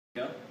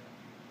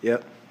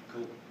Yep.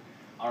 Cool.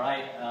 All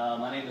right,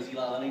 my name is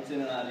Eli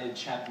Lennington, and I did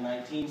Chapter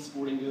 19,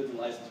 Sporting Goods and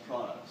Licensed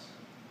Products.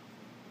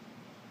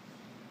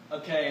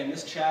 Okay, in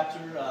this chapter,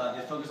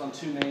 they focus on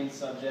two main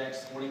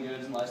subjects, sporting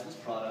goods and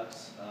licensed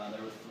products.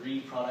 There were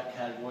three product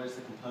categories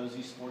that compose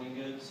these sporting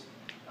goods,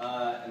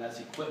 and that's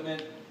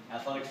equipment,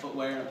 athletic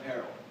footwear, and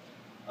apparel.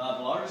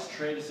 The largest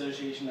trade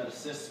association that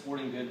assists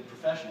sporting goods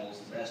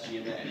professionals is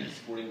SGMA,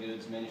 Sporting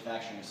Goods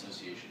Manufacturing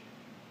Association.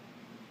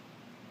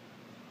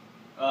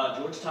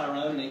 George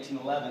Tyrone in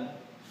 1811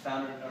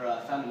 found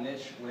a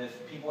niche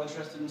with people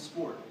interested in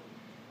sport.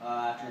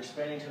 After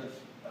expanding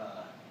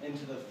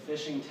into the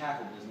fishing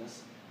tackle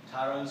business,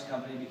 Tyrone's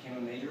company became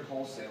a major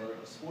wholesaler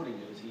of sporting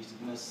goods east of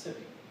the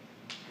Mississippi.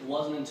 It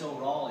wasn't until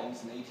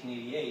Rawlings in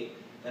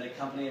 1888 that a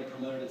company had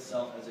promoted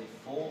itself as a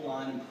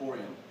full-line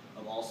emporium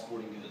of all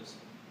sporting goods.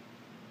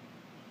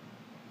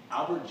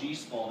 Albert G.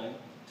 Spaulding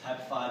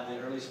typified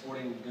the early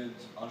sporting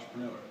goods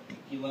entrepreneur.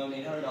 He loaned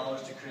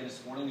 $800 to create a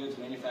sporting goods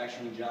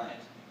manufacturing giant,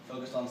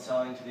 focused on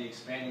selling to the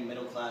expanding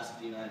middle class of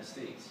the United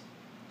States.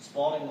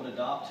 Spaulding would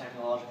adopt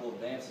technological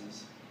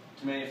advances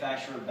to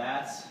manufacture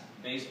bats,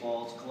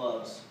 baseballs,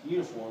 gloves,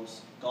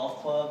 uniforms,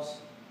 golf clubs,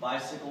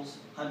 bicycles,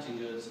 hunting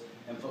goods,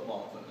 and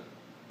football equipment.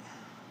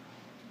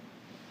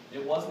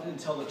 It wasn't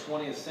until the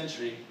 20th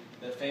century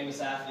that famous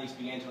athletes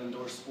began to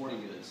endorse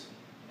sporting goods.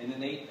 In the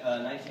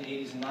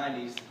 1980s and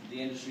 90s, the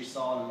industry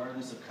saw an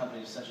emergence of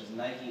companies such as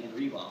Nike and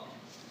Reebok.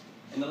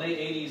 In the late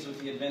 80s,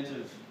 with the advent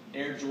of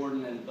Air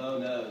Jordan and Bo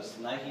Knows,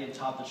 Nike had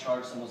topped the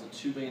charts and was a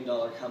 $2 billion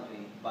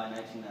company by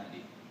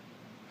 1990.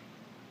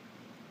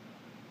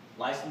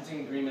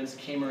 Licensing agreements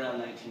came around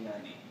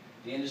 1990.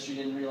 The industry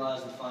didn't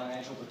realize the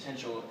financial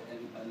potential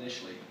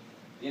initially.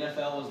 The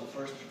NFL was the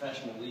first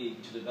professional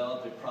league to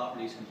develop a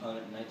properties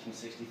component in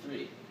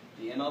 1963.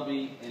 The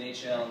MLB,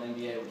 NHL, and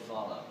NBA would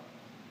follow.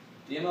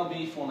 The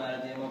MLB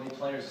formatted the MLB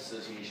Players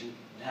Association.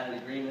 It had an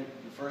agreement,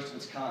 the first of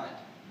its kind.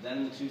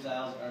 Then in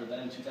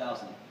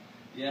 2000,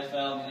 the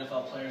NFL and the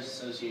NFL Players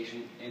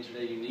Association entered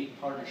a unique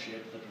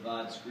partnership that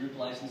provides group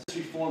license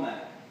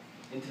format.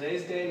 In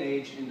today's day and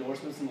age,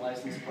 endorsements and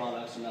licensed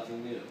products are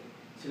nothing new.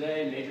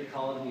 Today, major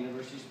college and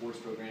university sports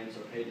programs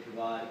are paid to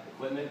provide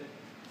equipment,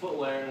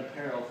 footwear, and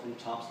apparel from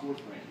top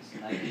sports brands,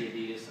 Nike,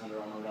 Adidas, Under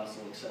Armour,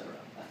 Russell, etc.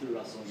 I threw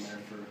Russell in there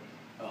for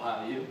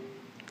Ohio U.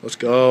 Let's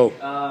go.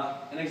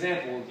 An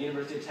example, the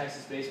University of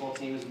Texas baseball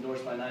team is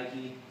endorsed by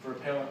Nike for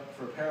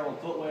apparel and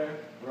footwear.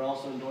 We're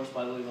also endorsed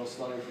by Louisville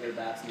Slugger for their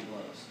bats and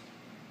gloves.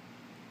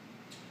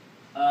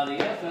 The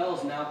NFL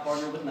is now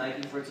partnered with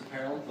Nike for its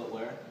apparel and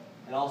footwear,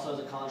 and also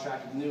has a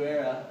contract with New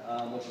Era,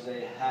 which is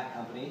a hat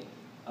company,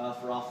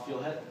 for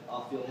off-field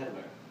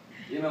headwear.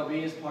 The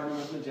MLB is partnered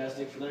with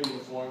Majestic for their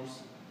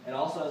uniforms, and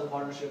also has a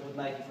partnership with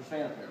Nike for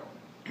fan apparel.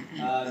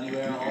 New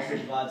Era also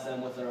provides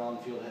them with their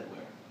on-field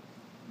headwear.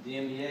 The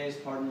NBA is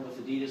partnered with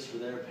Adidas for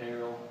their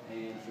apparel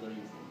and for their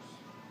uniforms.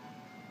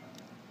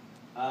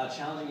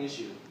 Challenging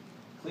issue.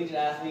 Collegiate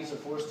athletes are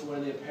forced to wear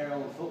the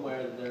apparel and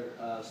footwear that their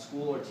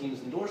school or team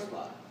is endorsed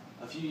by.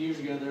 A few years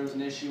ago, there was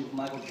an issue with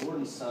Michael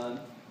Jordan's son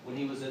when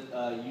he was at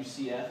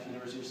UCF,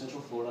 University of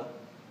Central Florida.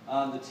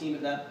 The team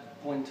at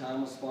that point in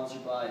time was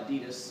sponsored by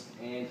Adidas,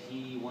 and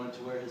he wanted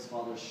to wear his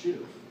father's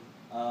shoe.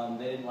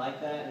 They didn't like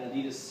that, and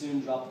Adidas soon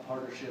dropped the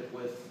partnership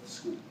with the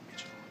school.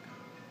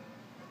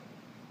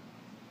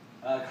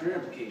 Career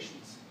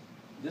implications.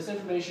 This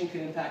information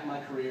could impact my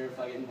career if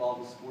I get involved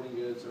with sporting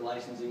goods or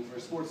licensing for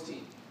a sports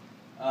team.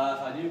 If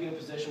I do get a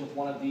position with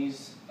one of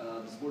these,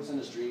 the sports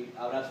industry,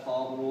 I would have to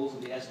follow the rules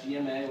of the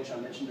SGMA, which I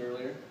mentioned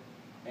earlier,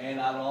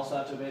 and I would also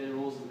have to obey the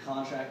rules of the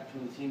contract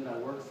between the team that I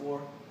work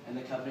for and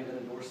the company that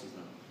endorses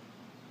them.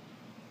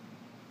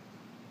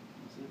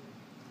 That's it.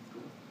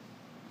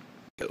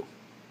 Cool.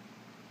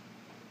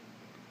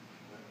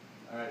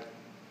 All right.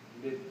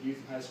 We did youth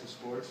and high school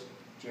sports.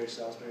 Jerry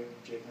Salisbury,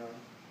 Jake Brown.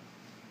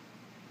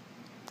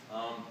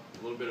 A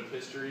little bit of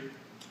history.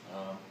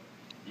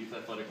 Youth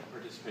athletic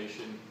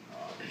participation.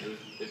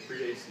 It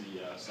predates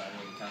the signing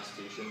of the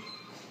Constitution.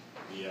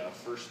 The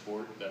first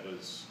sport that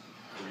was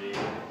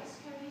created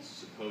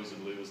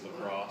supposedly was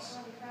lacrosse.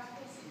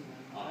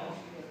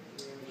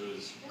 It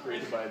was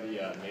created by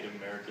the Native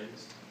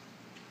Americans.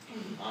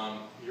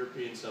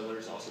 European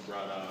settlers also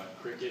brought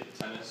cricket,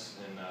 tennis,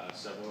 and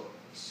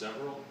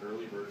several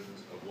early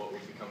versions of what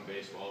would become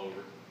baseball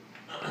over.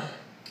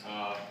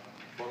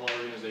 Formal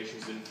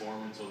organizations didn't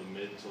form until the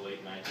mid to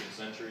late 19th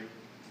century,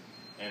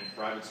 and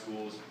private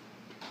schools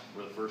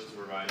were the first to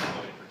provide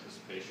athletic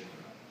participation.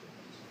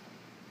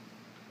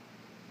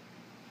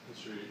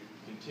 History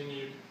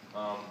continued.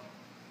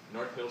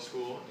 North Hill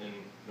School in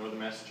northern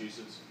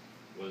Massachusetts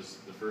was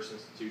the first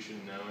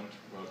institution known to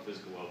promote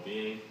physical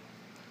well-being.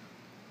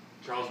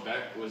 Charles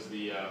Beck was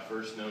the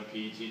first known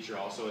PE teacher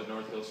also at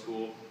North Hill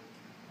School.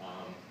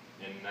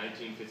 In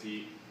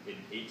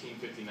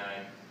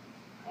 1859,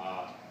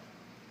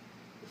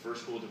 the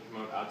first school to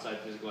promote outside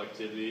physical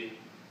activity,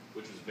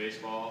 which was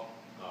baseball,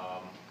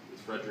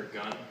 with Frederick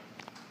Gunn.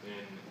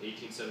 In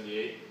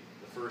 1878,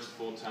 the first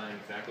full-time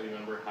faculty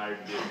member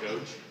hired to be a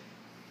coach.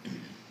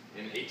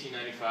 In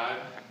 1895,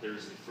 there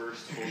was the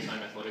first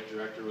full-time athletic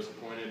director was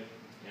appointed,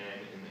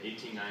 and in the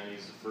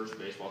 1890s, the first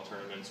baseball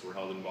tournaments were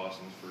held in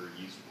Boston for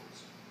youth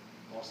sports.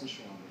 Boston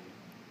strong, baby.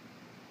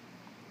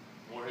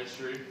 More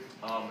history.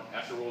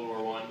 After World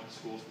War I,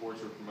 school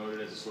sports were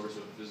promoted as a source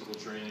of physical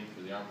training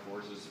for the armed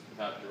forces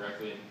without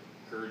directly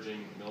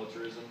encouraging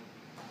militarism.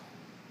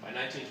 By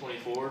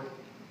 1924,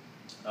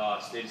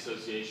 state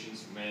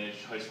associations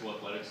managed high school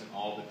athletics in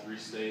all but 3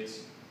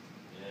 states,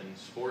 and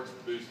sports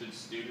boosted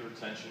student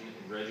retention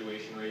and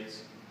graduation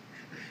rates.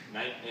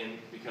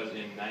 Because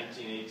in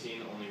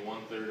 1918, only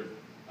 1/3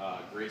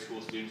 of grade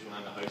school students went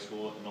on to high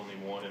school, and only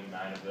 1 in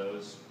 9 of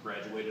those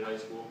graduated high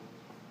school.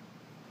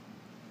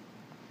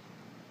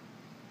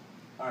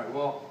 All right,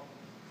 well,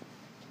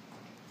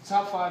 the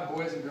top 5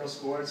 boys and girls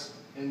sports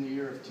in the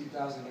year of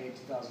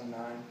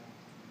 2008-2009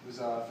 was,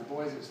 for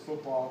boys, it was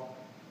football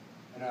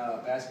and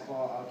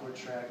basketball, outdoor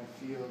track and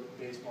field,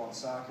 baseball, and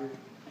soccer.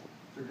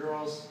 For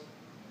girls,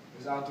 it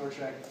was outdoor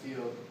track and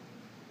field,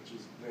 which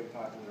is very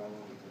popular all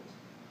over the place.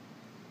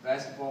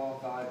 Basketball,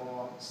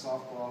 volleyball,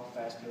 softball,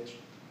 fast pitch,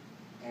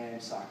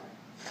 and soccer.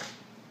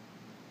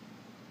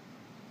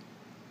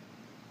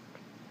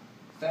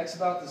 Facts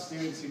about the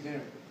students who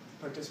didn't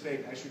participate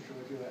in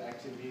extracurricular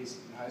activities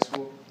in high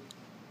school.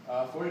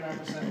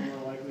 49% were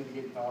more likely to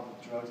get involved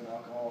with drugs and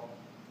alcohol.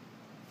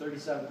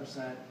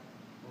 37%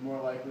 were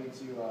more likely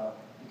to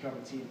become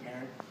a teen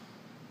parent.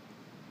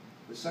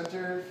 The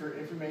Center for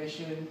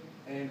Information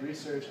and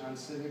Research on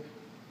Civic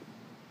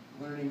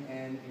Learning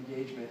and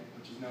Engagement,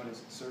 which is known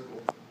as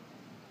CIRCLE,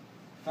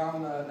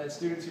 found that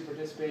students who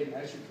participate in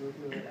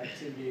extracurricular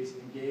activities,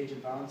 engage in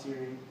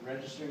volunteering,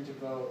 registering to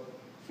vote,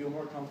 feel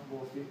more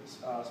comfortable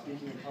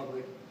speaking in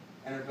public,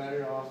 and are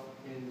better off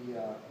in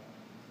the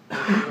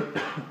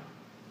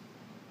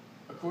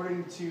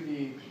according to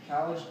the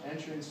College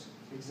Entrance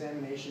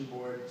Examination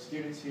Board,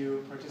 students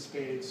who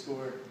participated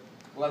scored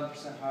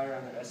 11% higher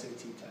on their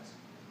SAT test.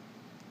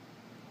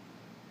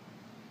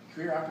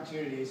 Career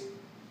opportunities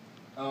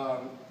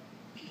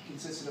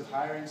consisted of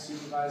hiring,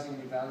 supervising,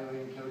 and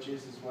evaluating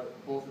coaches is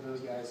what both of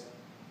those guys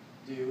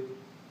do.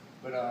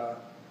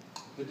 But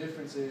the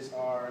differences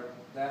are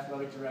the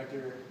athletic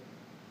director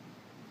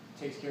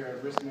takes care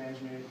of risk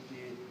management,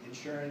 the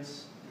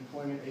insurance,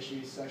 employment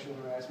issues, sexual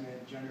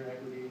harassment, gender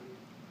equity,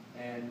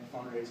 and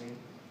fundraising,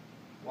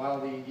 while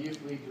the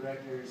youth league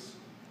directors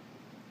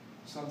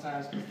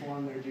sometimes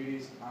perform their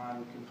duties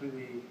on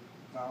completely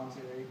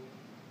voluntary,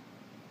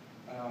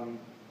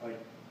 like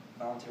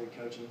voluntary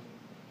coaching,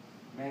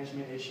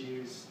 management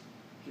issues,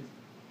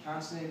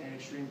 constant and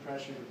extreme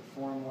pressure to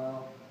perform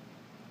well,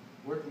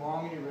 work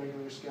long and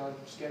irregular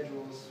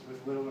schedules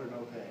with little or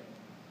no pay.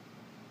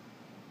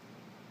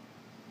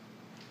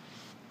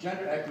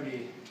 Gender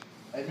equity.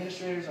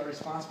 Administrators are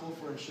responsible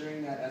for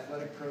ensuring that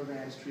athletic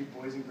programs treat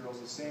boys and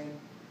girls the same,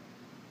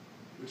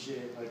 which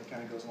it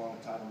kind of goes along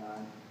with Title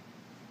IX.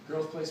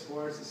 Girls play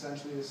sports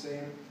essentially the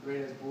same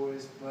rate as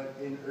boys, but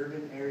in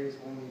urban areas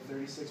only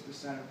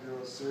 36% of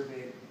girls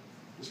surveyed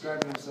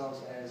describing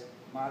themselves as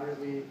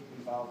moderately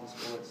involved in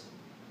sports,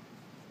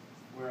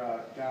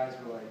 where guys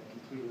were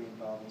completely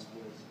involved in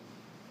sports.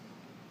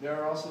 There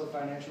are also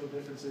financial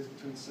differences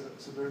between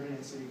suburban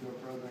and city-go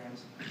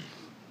programs.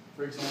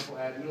 For example,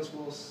 at Middle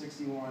School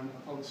 61,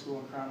 a public school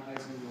in Crown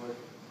Heights, New York,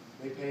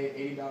 they pay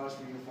 $80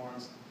 for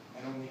uniforms,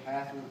 and only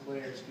half of the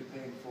players could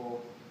pay in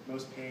full,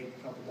 most paid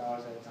a couple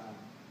dollars at a time.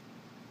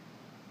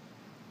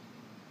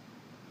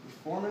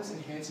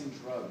 Performance-enhancing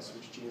drugs,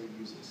 which Jerry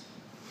uses,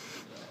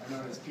 are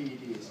known as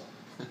PEDs.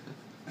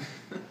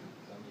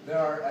 There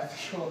are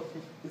ethical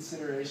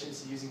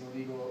considerations to using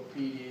illegal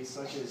PEDs,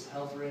 such as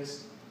health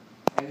risks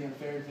and the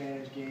unfair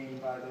advantage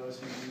gained by those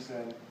who use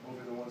them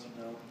over the ones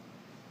who don't.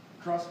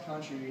 Across the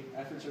country,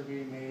 efforts are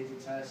being made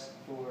to test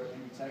for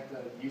and detect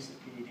the use of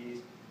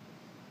PEDs,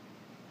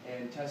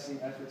 and testing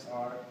efforts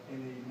are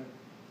in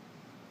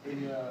the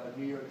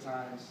New York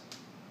Times,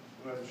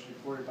 was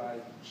reported by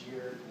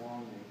Jared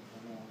Longley. I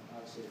don't know how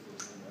to say it for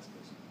his name, that's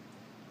close.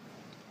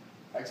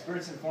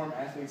 Experts inform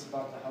athletes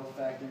about the health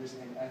factors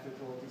and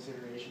ethical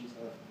considerations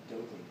of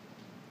doping.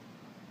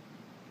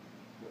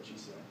 What she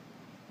said.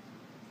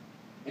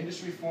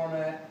 Industry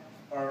format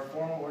are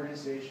formal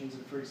organizations,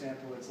 and for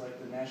example, it's like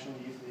the National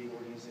Youth League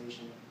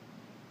organization,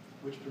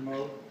 which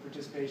promote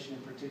participation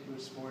in particular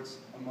sports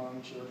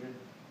among children.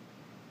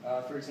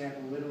 For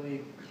example, Little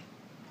League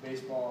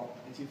baseball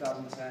in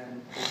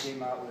 2010, they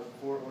came out with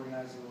 4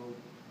 organized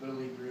Little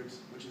League groups,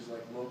 which is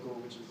like local,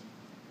 which is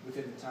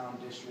within the town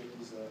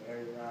district, is the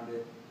area around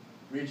it.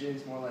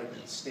 Regions, more like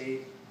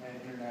state,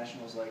 and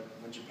internationals, like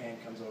when Japan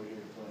comes over here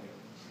to play.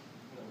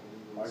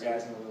 Our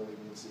guys in the Little League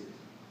World Series.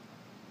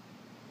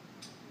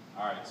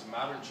 All right, so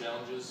modern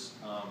challenges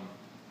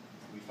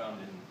we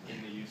found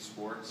in the youth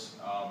sports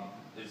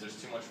is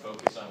there's too much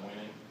focus on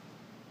winning.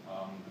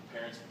 The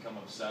parents become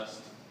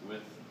obsessed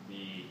with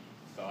the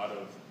thought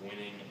of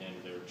winning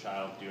and their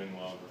child doing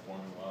well and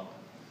performing well.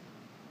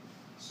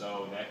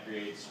 So that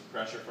creates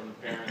pressure from the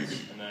parents,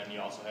 and then you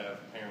also have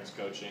parents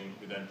coaching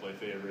who then play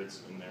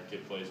favorites, and their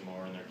kid plays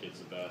more and their kid's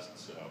the best.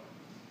 So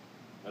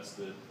that's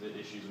the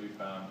issues we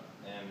found.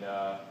 And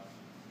yeah,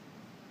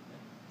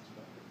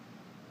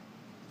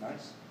 that's about it.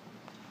 Nice.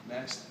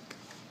 Next.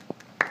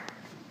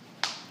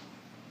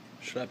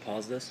 Should I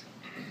pause this?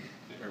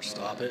 Or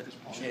stop it?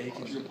 Yeah, you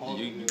can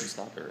You can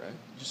stop it, right?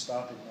 just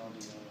stop it and I'll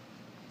do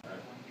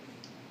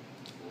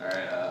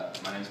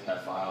Alright, my name's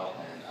Pat File,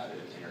 and I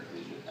did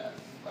intercollegiate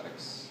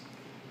athletics.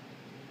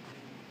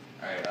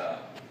 Alright,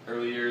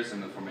 early years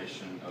in the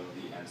formation of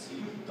the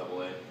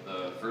NCAA.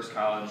 The first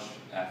college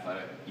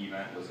athletic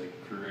event was a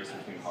crew race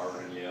between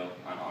Harvard and Yale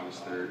on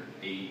August 3rd,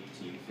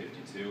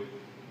 1852.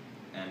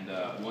 And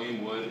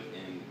William Wood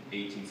in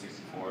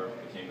 1864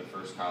 became the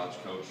first college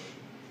coach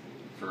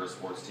for a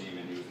sports team,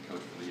 and he was the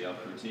coach for the Yale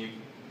crew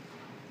team.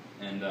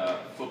 And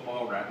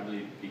football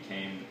rapidly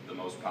became the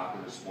most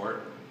popular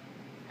sport,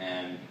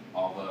 and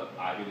all the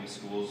Ivy League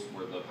schools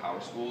were the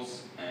power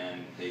schools,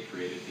 and they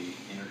created the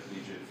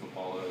Intercollegiate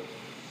Football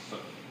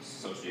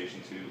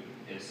Association to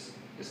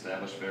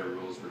establish fair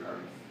rules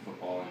regarding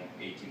football in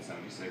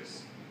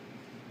 1876.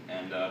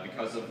 And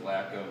because of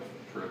lack of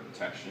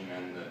protection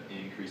and the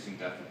increasing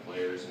death of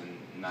players in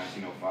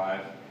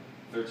 1905,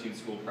 13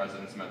 school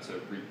presidents met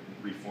to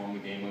reform the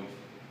game of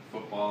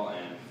football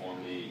and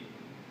form the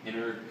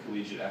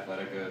Intercollegiate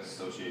Athletic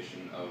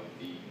Association of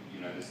the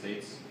United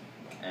States.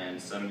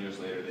 And 7 years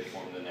later, they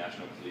formed the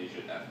National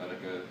Collegiate Athletic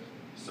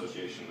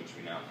Association, which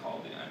we now call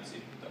the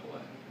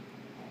NCAA.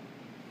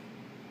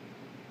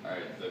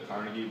 Alright, the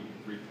Carnegie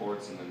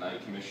Reports and the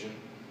Knight Commission.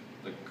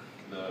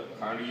 The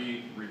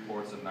Carnegie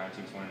Reports of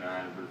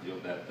 1929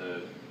 revealed that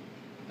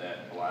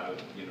a lot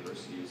of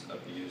universities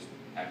abused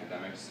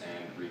academics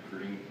and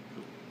recruiting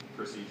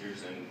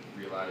procedures, and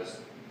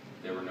realized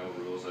there were no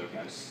rules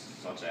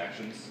against such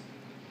actions,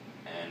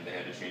 and they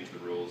had to change the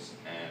rules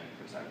and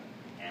protect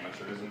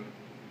amateurism.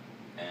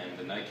 And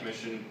the Knight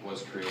Commission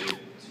was created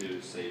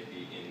to save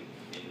the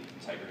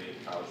integrity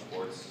of college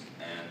sports,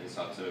 and they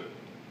sought to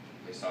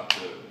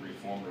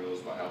reform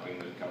rules by helping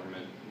the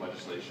government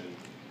legislation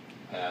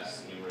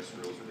pass numerous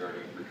rules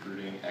regarding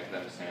recruiting,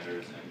 academic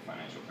standards, and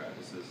financial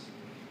practices.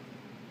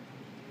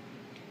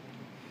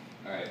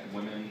 Alright,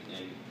 women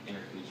in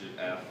intercollegiate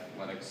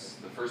athletics.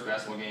 The first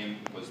basketball game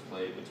was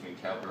played between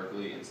Cal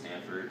Berkeley and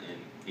Stanford in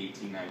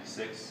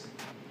 1896,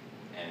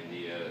 and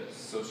the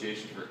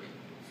Association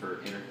for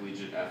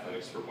Intercollegiate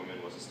Athletics for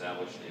Women was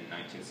established in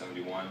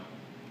 1971,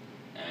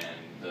 and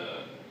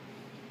the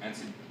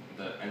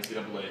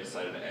NCAA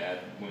decided to add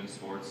women's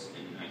sports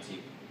in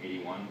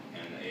 1981,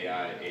 and the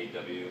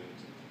AIAW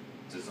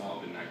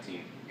dissolved in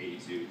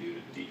 1982 due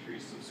to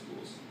decrease of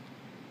schools.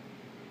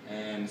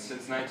 And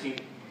since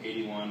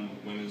 1981,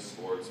 women's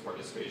sports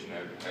participation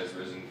has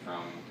risen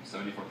from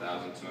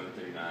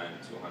 74,239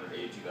 to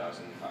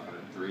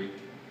 182,503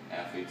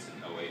 athletes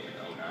in 08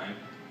 and 09.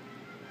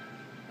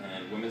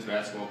 And women's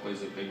basketball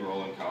plays a big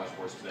role in college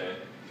sports today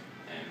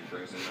and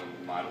brings in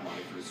a lot of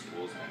money for the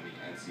schools and the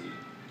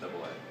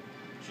NCAA.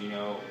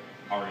 Gino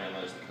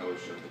Ariella is the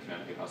coach of the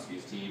Connecticut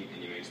Huskies team,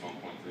 and he makes $1.3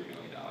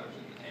 million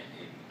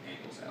in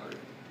annual salary.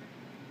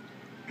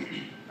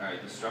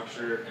 Alright, the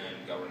structure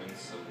and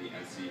governance of the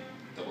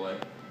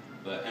NCAA.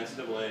 The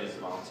NCAA is a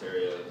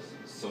voluntary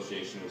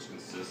association which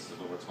consists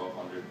of over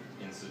 1,200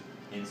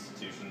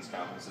 institutions,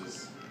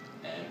 conferences,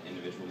 and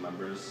individual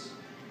members.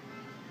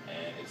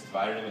 And it's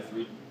divided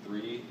into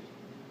three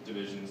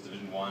divisions,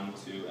 Division 1,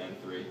 2,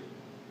 and 3.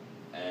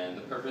 And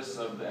the purpose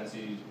of the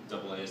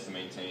NCAA is to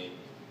maintain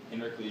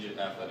intercollegiate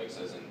athletics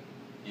as an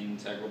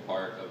integral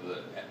part of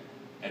the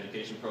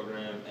education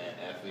program and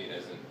athlete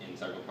as an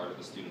integral part of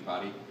the student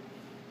body,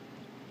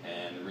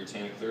 and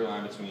retain a clear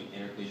line between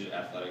intercollegiate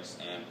athletics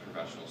and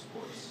professional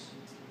sports.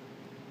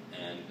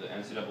 And the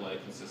NCAA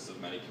consists of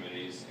many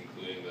committees,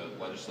 including the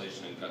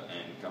Legislation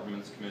and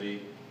Governments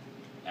Committee,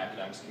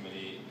 Academics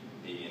Committee,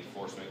 the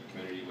Enforcement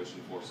Committee, which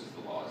enforces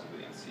the laws of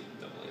the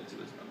NCAA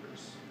to its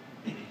members.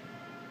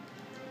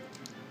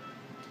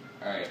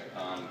 Alright,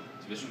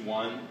 Division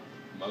 1,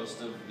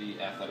 most of the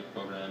athletic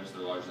programs,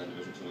 they're larger than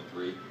Division 2 and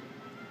 3,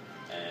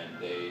 and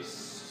they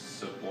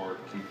support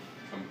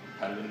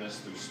competitiveness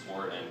through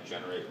sport and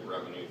generate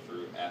revenue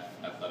through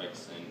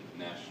athletics and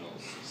national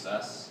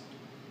success.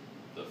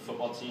 The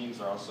football teams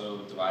are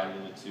also divided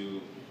into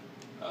two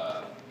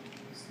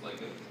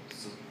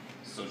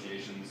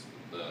associations,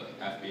 the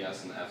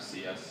FBS and the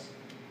FCS.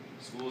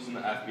 Schools in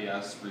the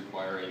FBS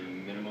require a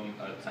minimum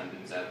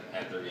attendance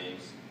at their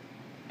games,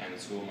 and the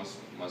school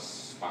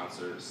must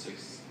sponsor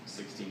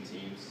 16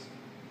 teams,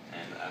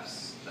 and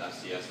the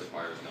FCS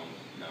requires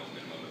no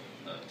minimum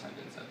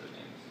attendance at their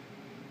games.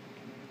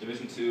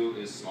 Division 2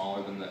 is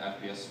smaller than the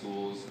FBS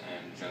schools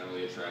and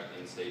generally attract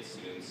in-state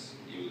students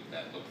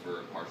that look for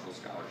a partial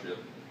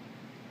scholarship.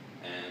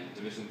 And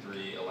Division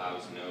 3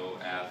 allows no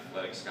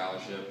athletic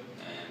scholarship,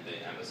 and they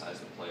emphasize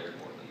the player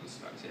more than the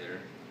spectator.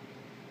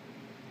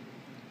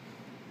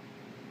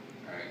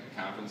 Alright,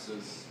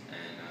 conferences.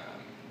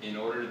 And in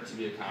order to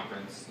be a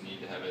conference, you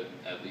need to have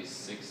at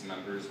least 6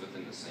 members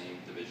within the same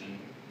division.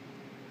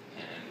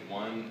 And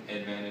one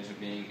advantage of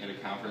being in a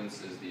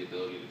conference is the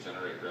ability to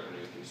generate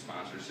revenue through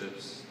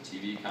sponsorships,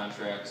 TV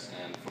contracts,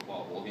 and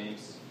football bowl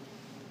games.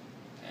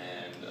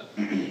 and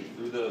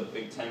through the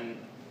Big Ten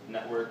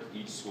network,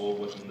 each school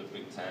within the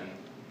Big Ten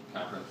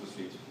conference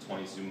received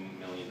 $22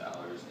 million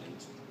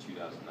in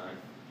 2009.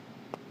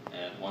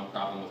 And one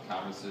problem with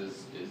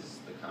conferences is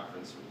the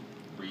conference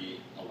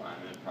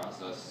realignment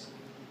process.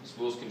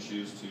 Schools can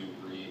choose to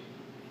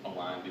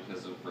realign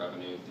because of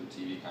revenue through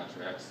TV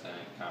contracts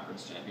and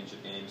conference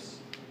championship games.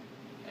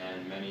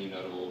 And many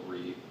notable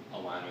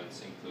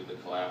realignments include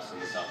the collapse of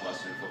the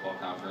Southwestern Football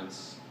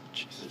Conference,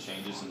 the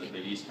changes in the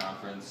Big East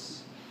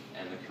Conference,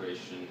 and the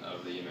creation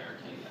of the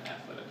American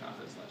Athletic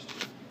Conference last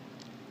year.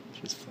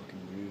 Just fucking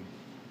rude.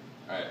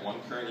 Alright, one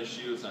current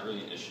issue, it's not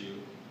really an issue,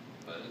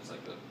 but it's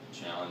like a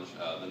challenge.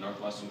 The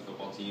Northwestern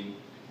football team,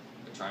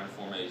 they're trying to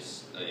form a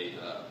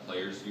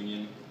players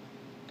union,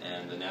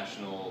 and the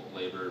National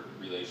Labor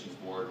Relations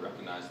Board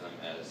recognized them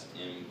as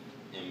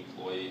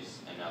employees,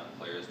 and now the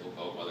players will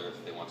vote whether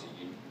if they want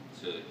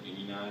to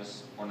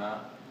unionize or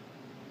not.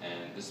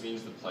 And this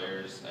means the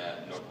players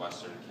at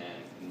Northwestern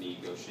can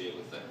negotiate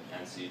with the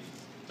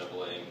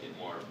NCAA and get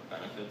more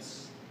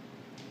benefits.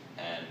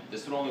 And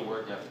this would only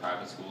work at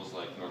private schools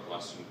like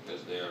Northwestern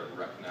because they are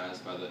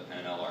recognized by the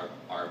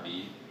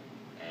NLRB,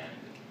 and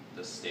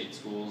the state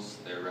schools,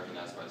 they're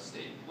recognized by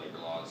state labor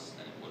laws,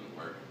 and it wouldn't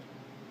work.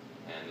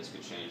 And this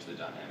could change the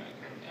dynamic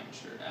of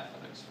amateur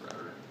athletics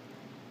forever.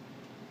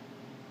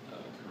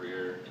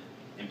 Career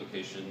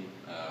implication,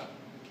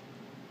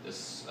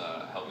 this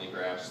helped me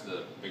grasp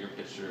the bigger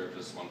picture of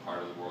just one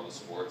part of the world of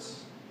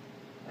sports,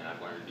 and I've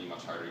learned it'd be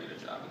much harder to get a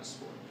job in the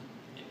sport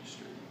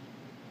industry.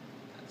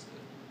 That's it.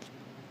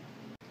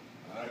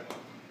 Alright,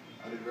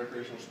 I did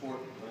recreational sport,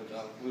 my name's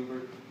Alec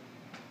Bluebird.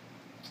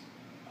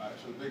 Alright,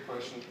 so the big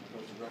question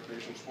when it comes to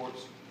recreational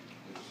sports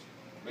is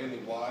mainly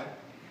why.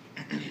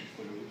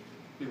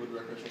 People do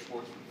recreational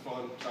sports for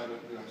fun,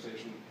 excitement,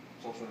 relaxation,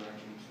 social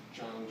interactions,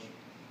 challenge,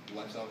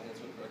 lifestyle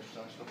enhancement for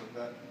exercise, stuff like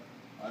that.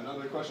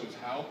 Another question is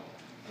how.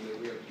 And then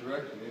we have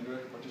direct and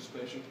indirect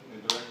participation. And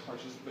direct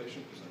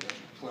participation is like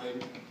actually playing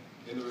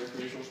in the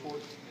recreational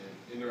sports, and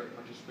indirect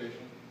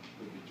participation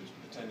would be just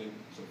attending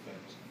some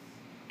things.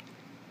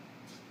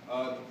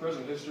 The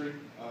present history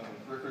of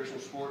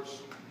recreational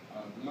sports,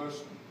 the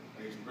most,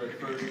 I guess, the very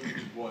first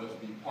was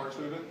the Parks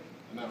movement,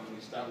 and that was the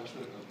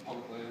establishment of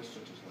public lands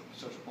such as like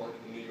Central Park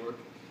in New York,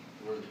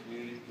 where the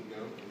community can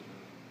go and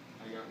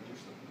hang out and do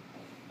stuff.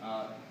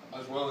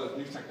 As well as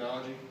new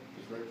technology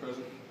is very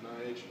present in our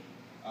age,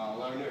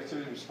 allowing new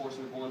activity in sports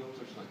to be born,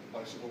 such as like the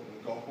bicycle and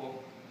the golf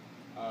ball,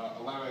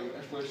 allowing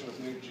exploration of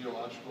new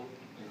geological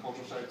and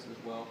cultural sites as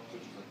well,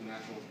 such as like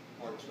national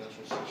parks,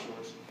 national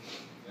seashores,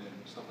 and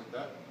stuff like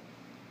that.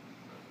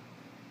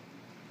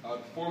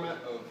 The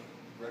format of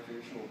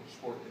recreational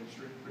sport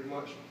industry, pretty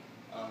much,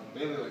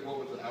 mainly like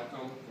what was the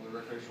outcome from the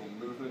recreational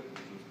movement,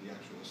 which was the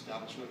actual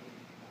establishment.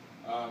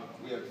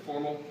 We had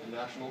formal and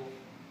national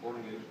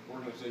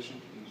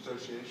organizations and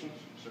associations,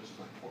 such as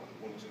like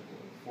one example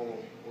of a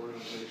formal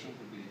organization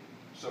would be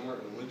summer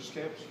and religious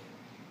camps,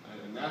 and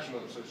a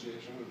national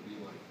association would be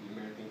like the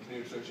American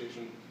Canoe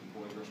Association and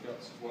Boy and Girl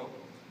Scouts as well,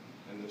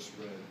 and this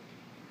spread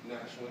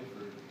nationally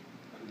for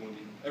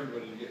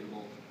everybody to get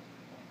involved.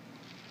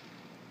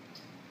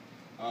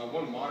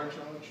 One modern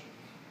challenge,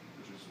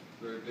 which is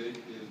very big,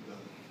 is the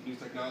new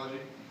technology.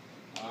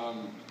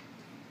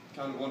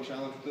 Kind of one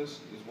challenge with this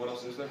is what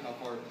else is there? How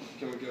far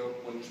can we go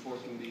when new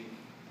sports can be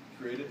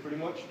created, pretty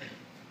much?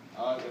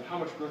 And how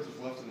much growth is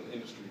left in the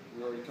industry?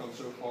 We've already come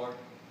so far,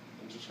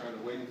 and just kind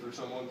of waiting for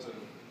someone to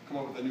come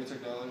up with a new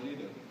technology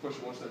to push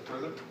it one step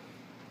further.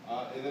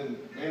 And then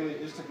mainly,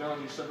 is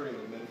technology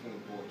separating the men from the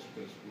boys?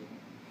 Because with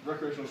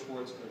recreational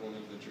sports, everyone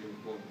knows that you're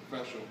going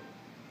professional.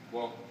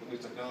 Well, with new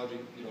technology,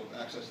 you don't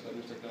have access to that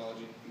new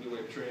technology, new way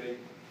of training,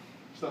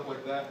 stuff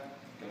like that,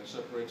 kind of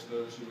separates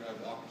those who have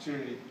the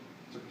opportunity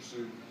to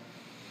pursue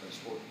that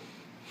sport.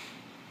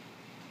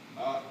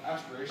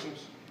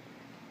 Aspirations,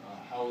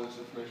 how will this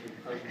information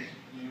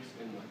be used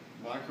in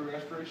my career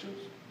aspirations?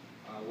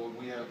 Well,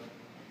 we have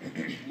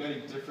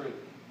many different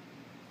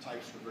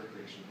types of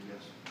recreation, I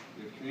guess.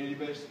 We have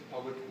community-based,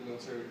 public,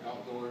 military,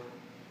 outdoor,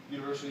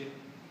 university,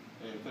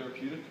 and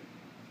therapeutic.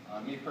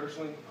 Me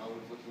personally, I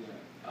was looking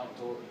at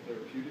outdoor and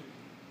therapeutic,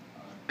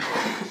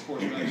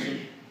 sports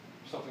medicine,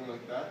 something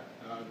like that.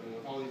 And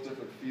with all these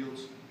different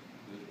fields,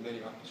 there's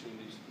many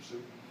opportunities to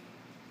pursue.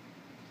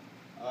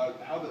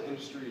 How the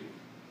industry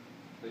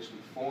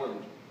basically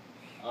formed,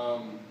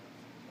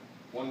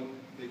 one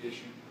big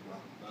issue,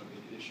 well, not a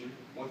big issue,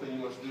 one thing you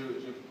must do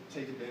is you have to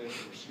take advantage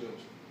of your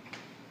skills.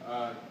 You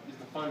have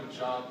to find a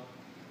job.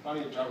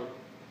 Finding a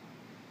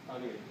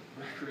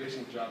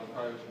recreation job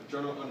requires a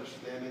general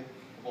understanding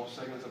of all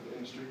segments of the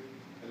industry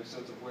and a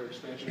sense of where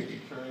expansion is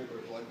occurring or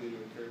is likely to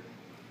occur.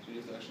 So you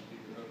have to actually do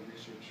your own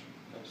research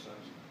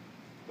exercise.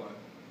 But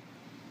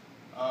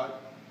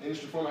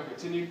industry format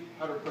continue,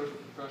 how to approach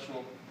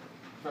professional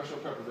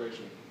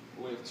preparation.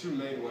 Well, we have two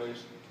main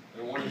ways,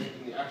 and one is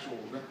in the actual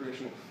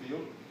recreational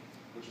field,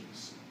 which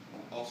is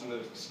also known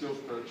as the skills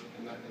approach,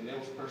 and that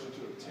enables a person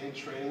to obtain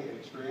training and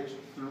experience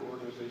through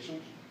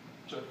organizations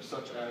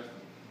such as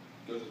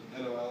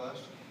NOLS,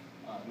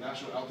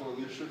 National Outdoor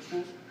Leadership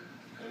Schools.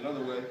 And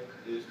another way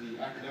is the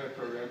academic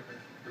program,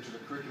 which is a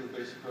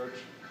curriculum-based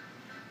approach.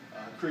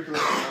 Curriculum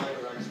is designed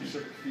around a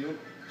specific field,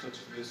 such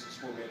as this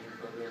sport management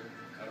program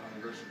at our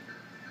university.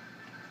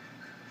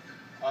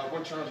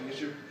 One challenging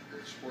issue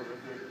with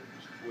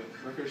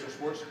recreational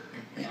sports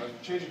is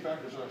changing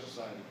factors in our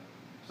society,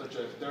 such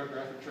as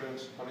demographic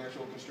trends,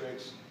 financial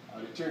constraints,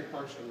 deterring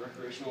parks and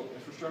recreational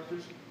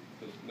infrastructures,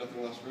 because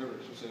nothing lasts forever.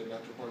 So say a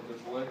natural park goes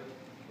away,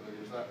 well,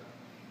 there's that.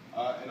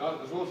 And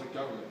as well as the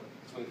government,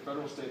 between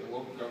federal, state, and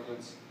local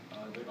governments,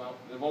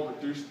 they've all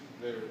reduced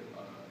their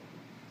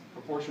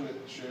proportionate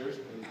shares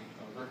in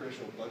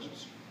recreational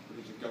budgets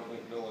because the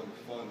government no longer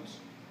funds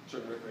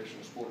certain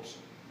recreational sports,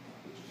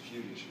 which is a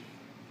huge issue.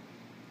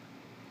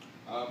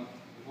 As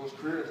well as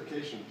career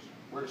implications,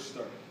 where to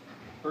start?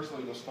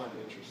 Personally, you must find an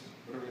interest.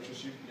 Whatever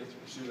interests you, you have to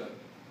pursue that.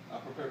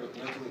 Prepare both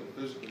mentally and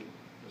physically.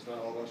 It's not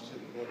all about just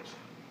hitting the notes.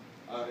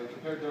 And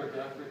compare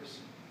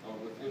demographics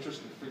with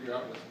interest and figure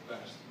out what's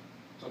best.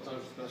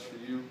 Sometimes what's best for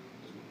you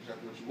is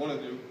exactly what you want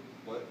to do,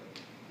 but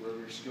wherever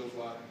your skills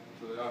lie,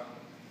 that's where they are.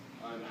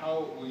 And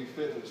how will you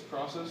fit in this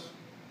process?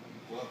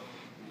 Well,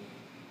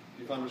 if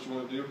you find what you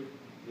want to do,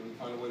 you're going to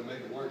find a way to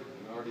make it work.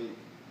 And already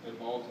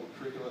involved in a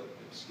curriculum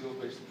and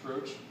skills-based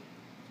approach,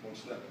 it's one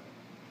step.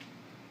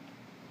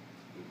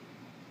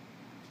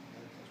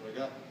 That's what I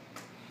got.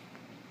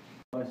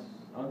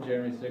 I'm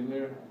Jeremy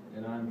Sigler,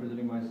 and I'm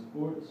presenting my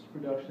sports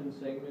production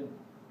segment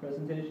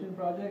presentation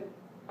project.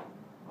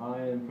 I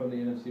am from the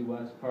NFC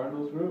West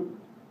Cardinals group,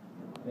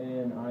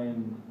 and I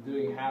am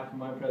doing half of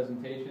my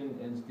presentation,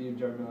 and Steve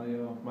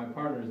Jarmelio, my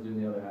partner, is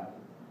doing the other half.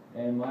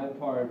 And my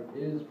part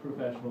is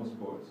professional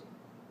sports.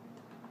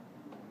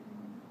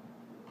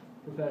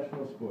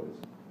 Professional sports.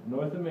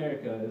 North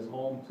America is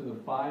home to the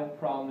 5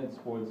 prominent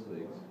sports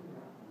leagues.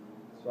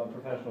 So a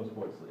professional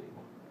sports league.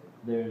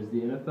 There's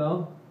the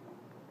NFL,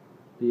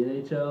 the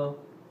NHL,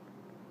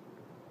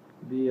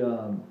 the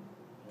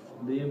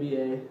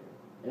NBA,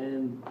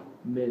 and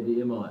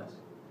the MLS.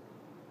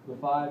 The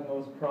 5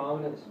 most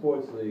prominent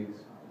sports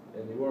leagues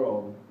in the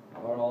world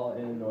are all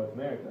in North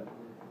America.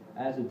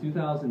 As of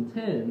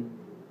 2010,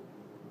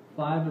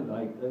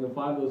 in the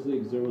 5 of those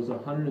leagues, there was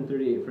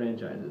 138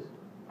 franchises.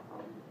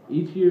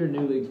 Each year,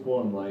 new leagues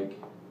form, like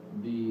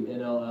the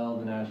NLL,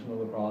 the National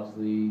Lacrosse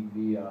League,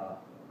 the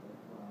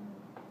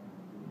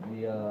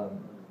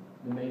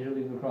Major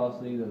League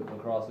Lacrosse League, the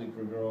Lacrosse League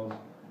for girls,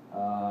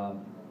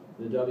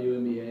 the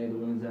WNBA, the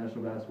Women's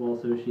National Basketball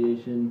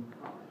Association.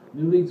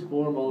 New leagues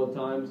form all the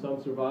time.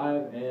 Some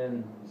survive,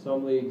 and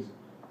some leagues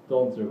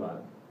don't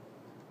survive.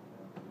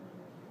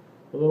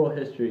 A little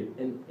history.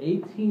 In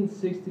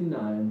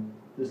 1869,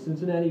 the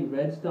Cincinnati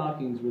Red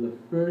Stockings were the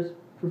first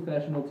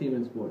professional team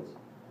in sports.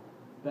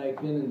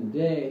 Back then in the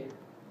day,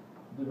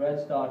 the Red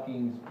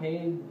Stockings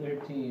paid their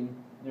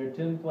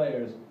 10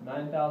 players,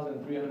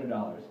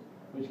 $9,300,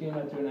 which came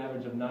out to an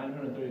average of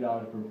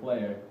 $930 per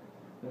player.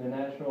 And the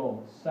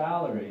national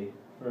salary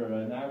for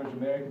an average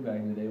American back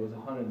in the day was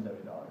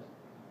 $170.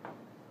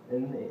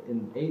 In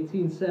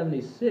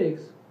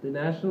 1876, the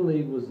National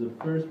League was the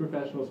first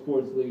professional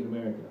sports league in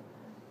America.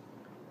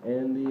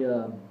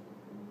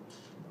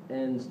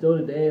 And still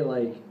today,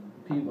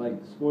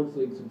 sports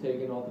leagues have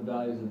taken off the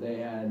values that they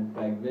had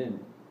back then,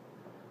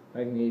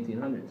 back in the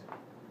 1800s.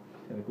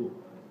 Kind of cool.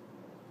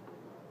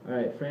 All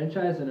right,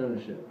 franchise and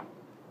ownership.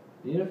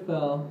 The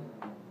NFL,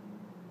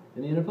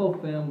 in the NFL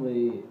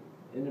family,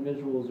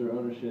 individuals or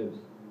ownerships.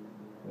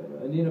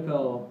 In the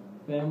NFL,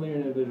 family or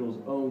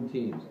individuals own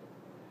teams.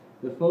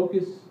 The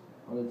focus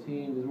on the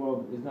team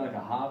is not like a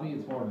hobby;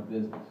 it's more of a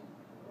business.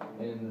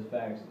 In the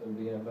facts of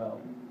the NFL,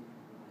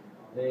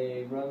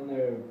 they run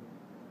their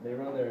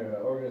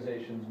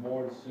organizations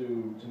more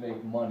to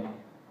make money,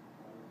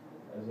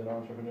 as an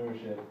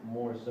entrepreneurship,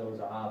 more so as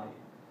a hobby.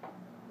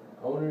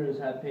 Owners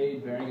have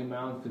paid varying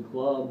amounts to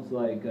clubs,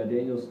 like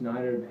Daniel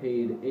Snyder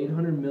paid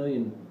 $800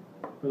 million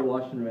for the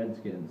Washington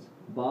Redskins.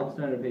 Bob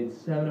Snyder paid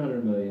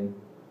 $700 million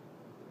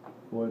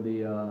for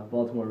the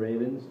Baltimore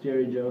Ravens.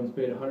 Jerry Jones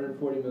paid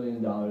 $140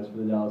 million for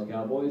the Dallas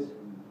Cowboys.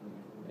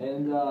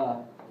 And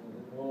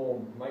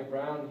Mike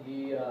Brown,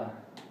 he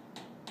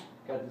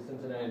got the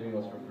Cincinnati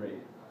Bengals for free.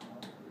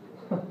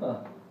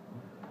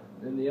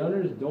 And the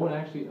owners don't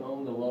actually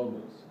own the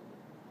logos.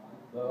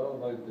 So,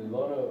 the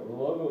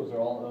logos are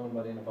all owned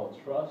by the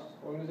NFL Trust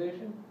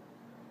Organization.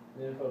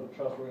 The NFL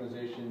Trust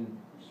Organization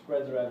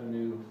spreads the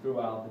revenue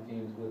throughout the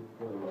teams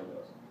for the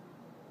logos.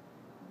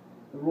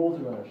 The rules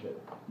of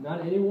ownership.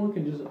 Not anyone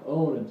can just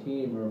own a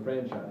team or a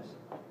franchise.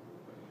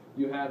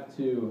 You have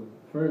to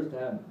first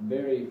have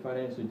very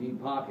financially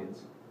deep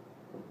pockets,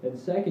 and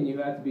second, you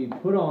have to be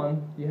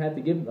you have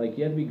to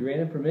be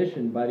granted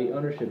permission by the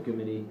ownership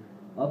committee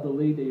of the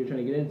league that you're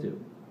trying to get into.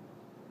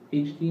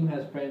 Each team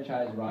has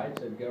franchise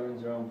rights that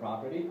governs their own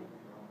property.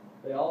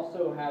 They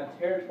also have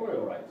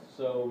territorial rights,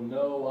 so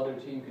no other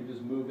team can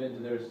just move into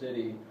their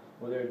city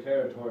or their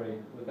territory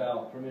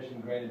without permission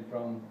granted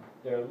from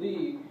their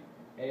league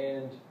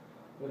and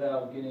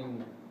without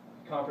getting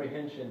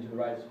comprehension to the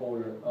rights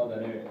holder of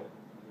that area.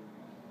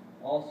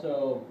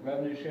 Also,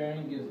 revenue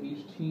sharing gives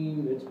each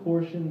team its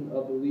portion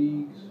of the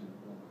league's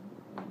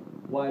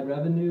league-wide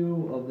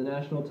revenue, of the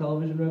national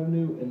television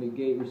revenue, and the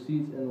gate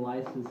receipts and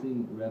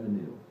licensing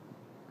revenue.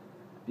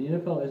 The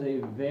NFL is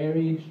a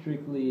very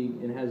strict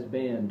league and has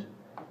banned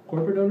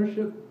corporate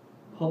ownership,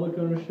 public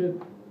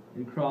ownership,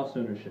 and cross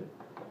ownership.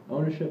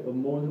 Ownership of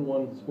more than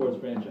one sports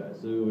franchise.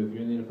 So if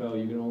you're in the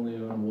NFL, you can only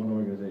own one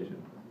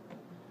organization.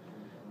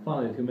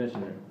 Finally, the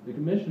commissioner. The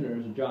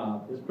commissioner's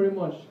job is pretty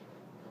much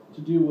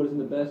to do what is in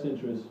the best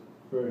interest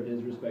for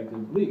his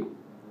respective league.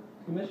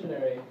 The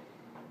commissioner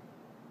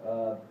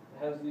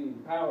has the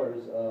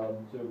powers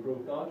to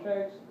approve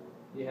contracts.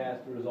 He has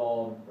to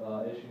resolve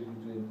issues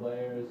between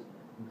players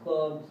and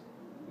clubs,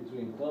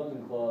 between clubs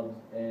and clubs,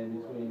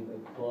 and between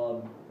a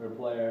club or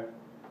player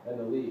and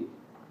the league.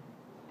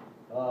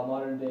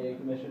 Modern day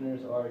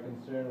commissioners are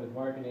concerned with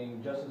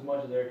marketing just as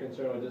much as they're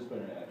concerned with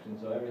disciplinary action,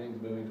 so everything's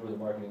moving towards a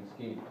marketing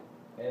scheme.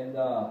 And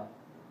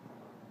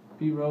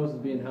Pete Rose is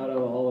being held out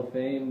of the Hall of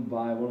Fame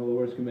by one of the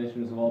worst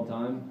commissioners of all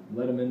time.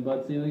 Let him in,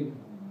 Bud Selig.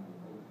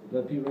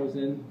 Let Pete Rose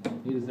in.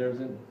 He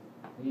deserves it.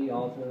 He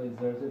ultimately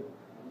deserves it.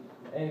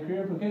 And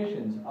career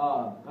implications.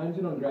 I'm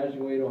going to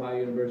graduate Ohio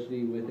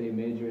University with a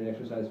major in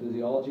exercise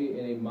physiology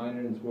and a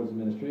minor in sports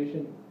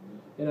administration.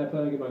 And I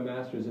plan to get my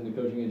master's in the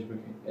coaching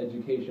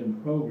education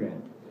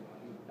program.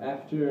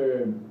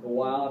 After a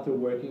while, after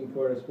working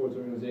for a sports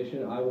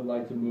organization, I would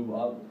like to move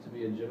up to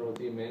be a general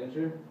team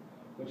manager,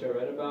 which I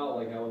read about.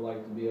 Like, I would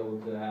like to be able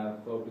to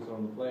have focus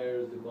on the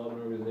players, the club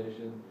and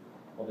organization,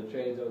 all the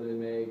trades that they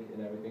make,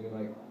 and everything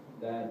like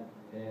that.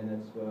 And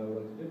that's what I would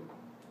like to do.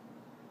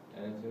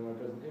 And that's the end of my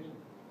presentation.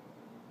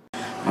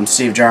 I'm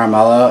Steve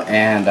Jaramello,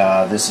 and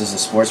this is a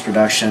sports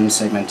production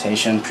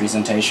segmentation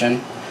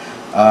presentation.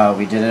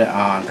 We did it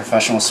on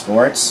professional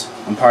sports.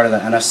 I'm part of the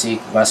NFC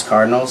West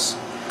Cardinals.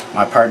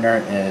 My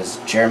partner is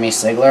Jeremy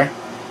Sigler.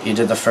 He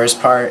did the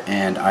first part,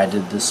 and I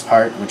did this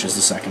part, which is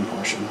the second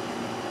portion.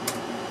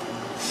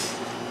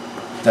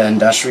 The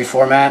industry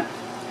format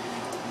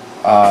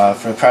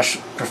for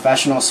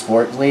professional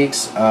sport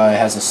leagues it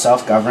has a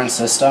self-governed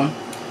system.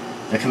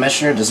 The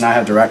commissioner does not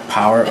have direct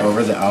power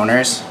over the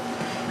owners.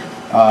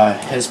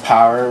 His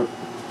power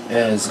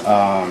is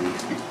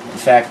the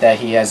fact that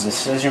he has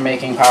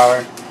decision-making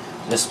power,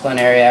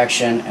 disciplinary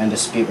action, and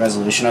dispute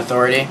resolution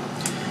authority.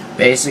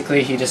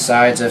 Basically, he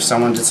decides if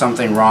someone did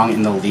something wrong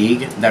in the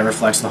league that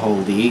reflects the whole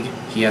league,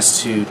 he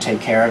has to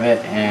take care of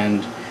it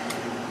and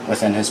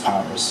within his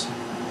powers.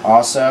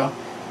 Also,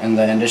 in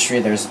the industry,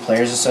 there's the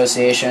Players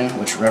Association,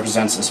 which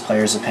represents this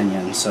player's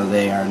opinion, so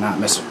they are not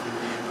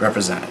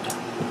misrepresented.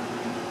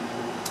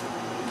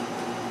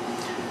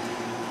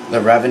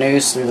 The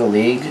revenues through the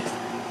league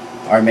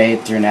are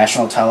made through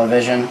national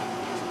television,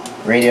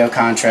 radio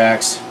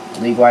contracts,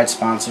 league-wide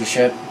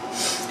sponsorship,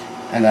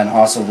 and then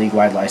also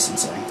league-wide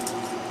licensing.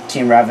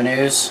 Team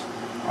revenues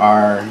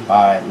are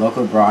by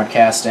local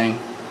broadcasting,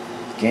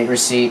 gate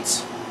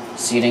receipts,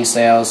 seating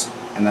sales,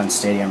 and then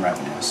stadium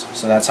revenues.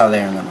 So that's how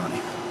they earn their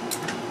money.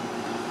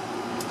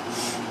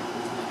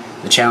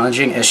 The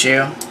challenging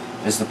issue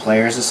is the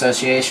Players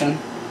Association.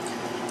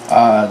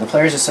 The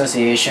Players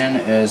Association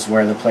is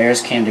where the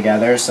players came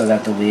together so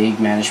that the league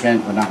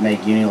management would not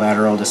make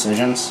unilateral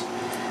decisions.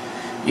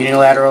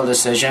 Unilateral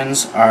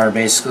decisions are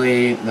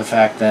basically the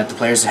fact that the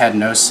players had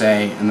no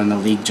say and then the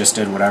league just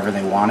did whatever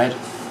they wanted.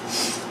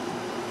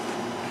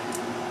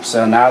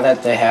 So now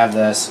that they have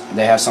this,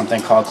 they have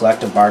something called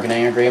collective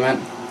bargaining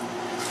agreement.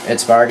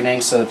 It's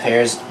bargaining so the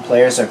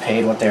players are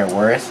paid what they're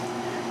worth.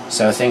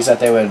 So things that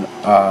they would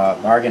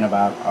bargain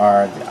about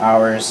are the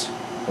hours,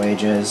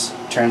 wages,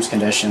 terms,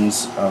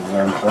 conditions of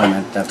their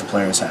employment that the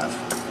players have.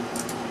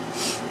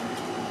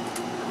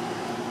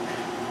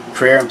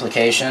 Career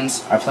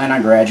implications. I plan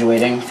on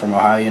graduating from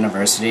Ohio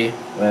University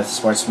with a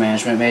sports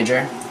management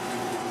major.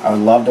 I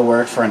would love to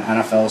work for an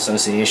NFL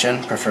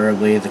association,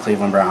 preferably the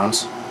Cleveland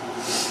Browns.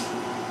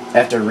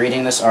 After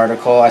reading this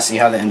article, I see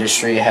how the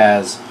industry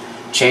has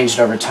changed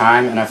over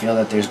time, and I feel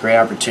that there's great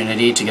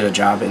opportunity to get a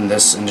job in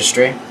this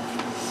industry.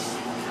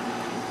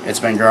 It's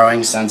been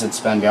growing since it's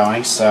been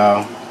going,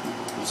 so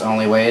it's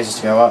only ways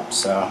to go up.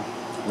 So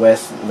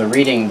with the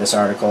reading this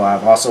article,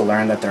 I've also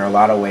learned that there are a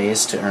lot of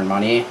ways to earn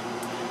money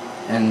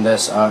in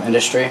this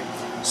industry.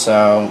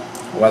 So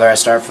whether I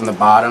start from the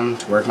bottom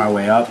to work my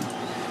way up,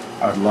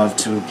 I would love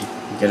to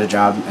get a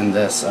job in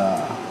this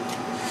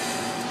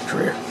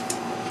career.